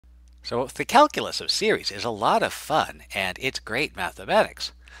So the calculus of series is a lot of fun and it's great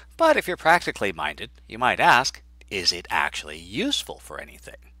mathematics. But if you're practically minded, you might ask, is it actually useful for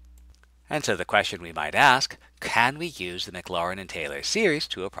anything? And so the question we might ask, can we use the Maclaurin and Taylor series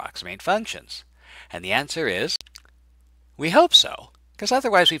to approximate functions? And the answer is, we hope so, because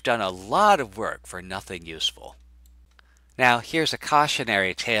otherwise we've done a lot of work for nothing useful. Now, here's a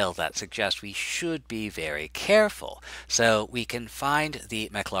cautionary tale that suggests we should be very careful. So we can find the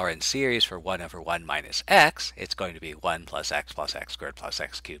Maclaurin series for 1 over 1 minus x. It's going to be 1 plus x squared plus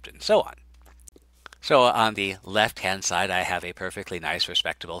x cubed, and so on. So on the left-hand side, I have a perfectly nice,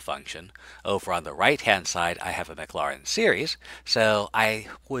 respectable function. Over on the right-hand side, I have a Maclaurin series. So I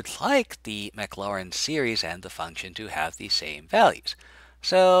would like the Maclaurin series and the function to have the same values.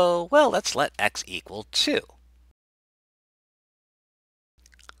 So, well, let's let x equal 2.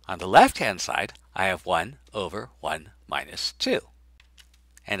 On the left-hand side, I have 1 over 1 minus 2.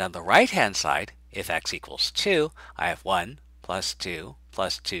 And on the right-hand side, if x equals 2, I have 1 plus 2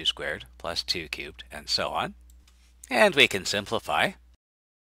 squared plus 2 cubed, and so on. And we can simplify.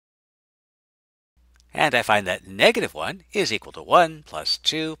 And I find that negative 1 is equal to 1 plus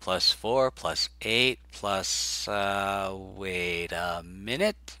 2 plus 4 plus 8 plus, wait a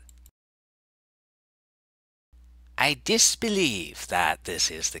minute. I disbelieve that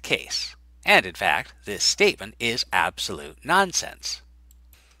this is the case. And in fact, this statement is absolute nonsense.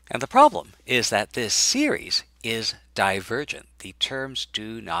 And the problem is that this series is divergent. The terms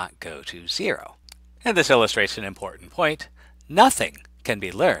do not go to 0. And this illustrates an important point. Nothing can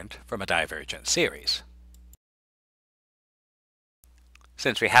be learned from a divergent series.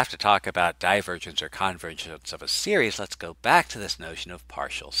 Since we have to talk about divergence or convergence of a series, let's go back to this notion of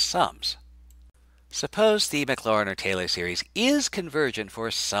partial sums. Suppose the Maclaurin or Taylor series is convergent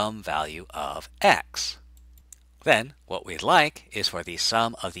for some value of x. Then what we'd like is for the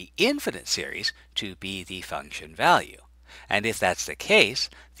sum of the infinite series to be the function value. And if that's the case,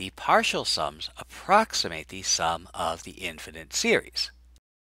 the partial sums approximate the sum of the infinite series.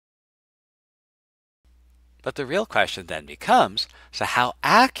 But the real question then becomes, so how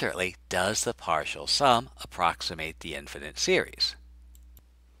accurately does the partial sum approximate the infinite series?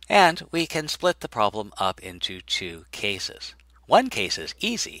 And we can split the problem up into two cases. One case is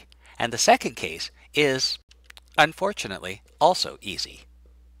easy, and the second case is, unfortunately, also easy.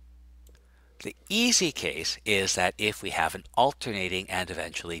 The easy case is that if we have an alternating and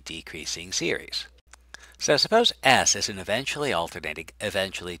eventually decreasing series. So suppose S is an eventually alternating,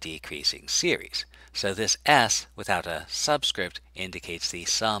 eventually decreasing series. So this S without a subscript indicates the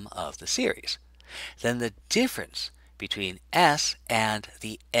sum of the series. Then the difference between S and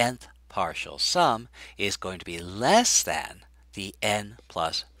the nth partial sum is going to be less than the n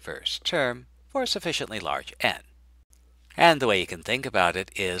plus first term for a sufficiently large n. And the way you can think about it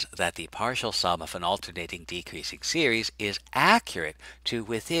is that the partial sum of an alternating decreasing series is accurate to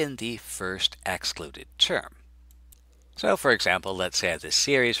within the first excluded term. So for example, let's say I have this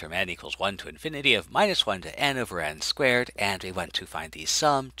series from n equals 1 to infinity of minus 1 to n over n squared, and we want to find the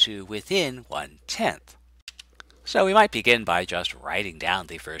sum to within 1/10. So we might begin by just writing down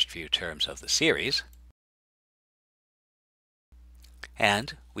the first few terms of the series.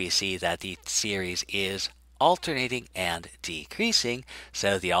 And we see that the series is alternating and decreasing,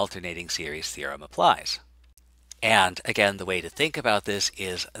 so the alternating series theorem applies. And again, the way to think about this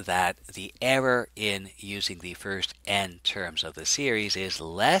is that the error in using the first n terms of the series is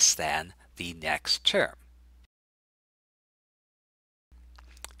less than the next term.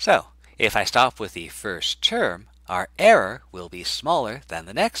 So, if I stop with the first term, our error will be smaller than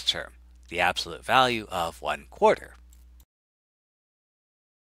the next term, the absolute value of 1/4.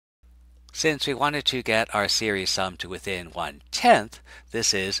 Since we wanted to get our series sum to within 1/10,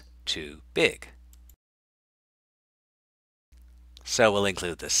 this is too big. So we'll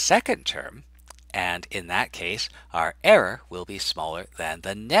include the second term, and in that case, our error will be smaller than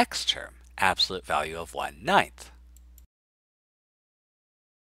the next term, absolute value of 1/9.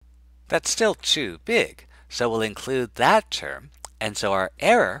 That's still too big, so we'll include that term, and so our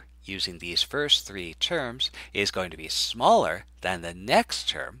error using these first three terms is going to be smaller than the next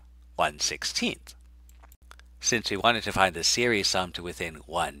term, 1/16. Since we wanted to find the series sum to within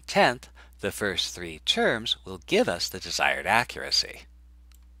 1/10, the first three terms will give us the desired accuracy.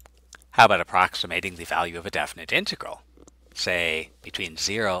 How about approximating the value of a definite integral? Say, between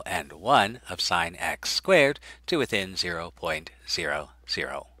 0 and 1 of sine x squared to within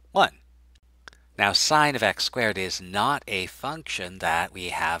 0.001. Now, sine of x squared is not a function that we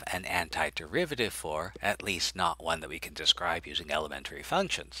have an antiderivative for, at least not one that we can describe using elementary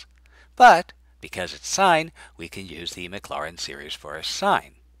functions. But because it's sine, we can use the Maclaurin series for a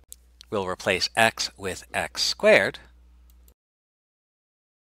sine. we'll replace x with x squared,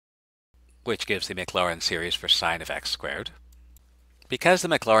 which gives the Maclaurin series for sine of x squared. Because the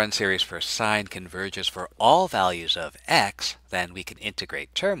Maclaurin series for sine converges for all values of x, then we can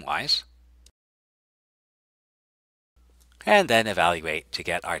integrate termwise, and then evaluate to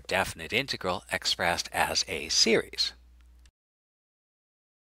get our definite integral expressed as a series.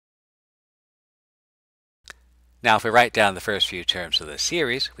 Now if we write down the first few terms of the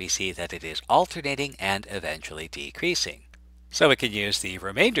series, we see that it is alternating and eventually decreasing. So we can use the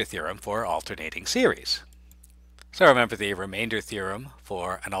remainder theorem for alternating series. So remember, the remainder theorem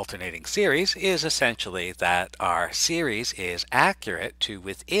for an alternating series is essentially that our series is accurate to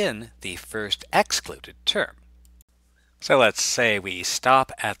within the first excluded term. So let's say we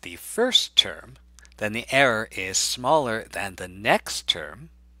stop at the first term, then the error is smaller than the next term.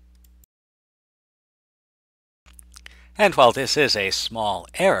 And while this is a small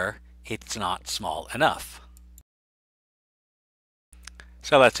error, it's not small enough.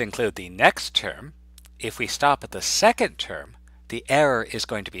 So let's include the next term. If we stop at the second term, the error is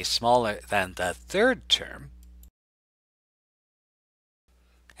going to be smaller than the third term.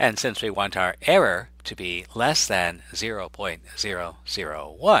 And since we want our error to be less than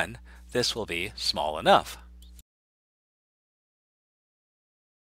 0.001, this will be small enough.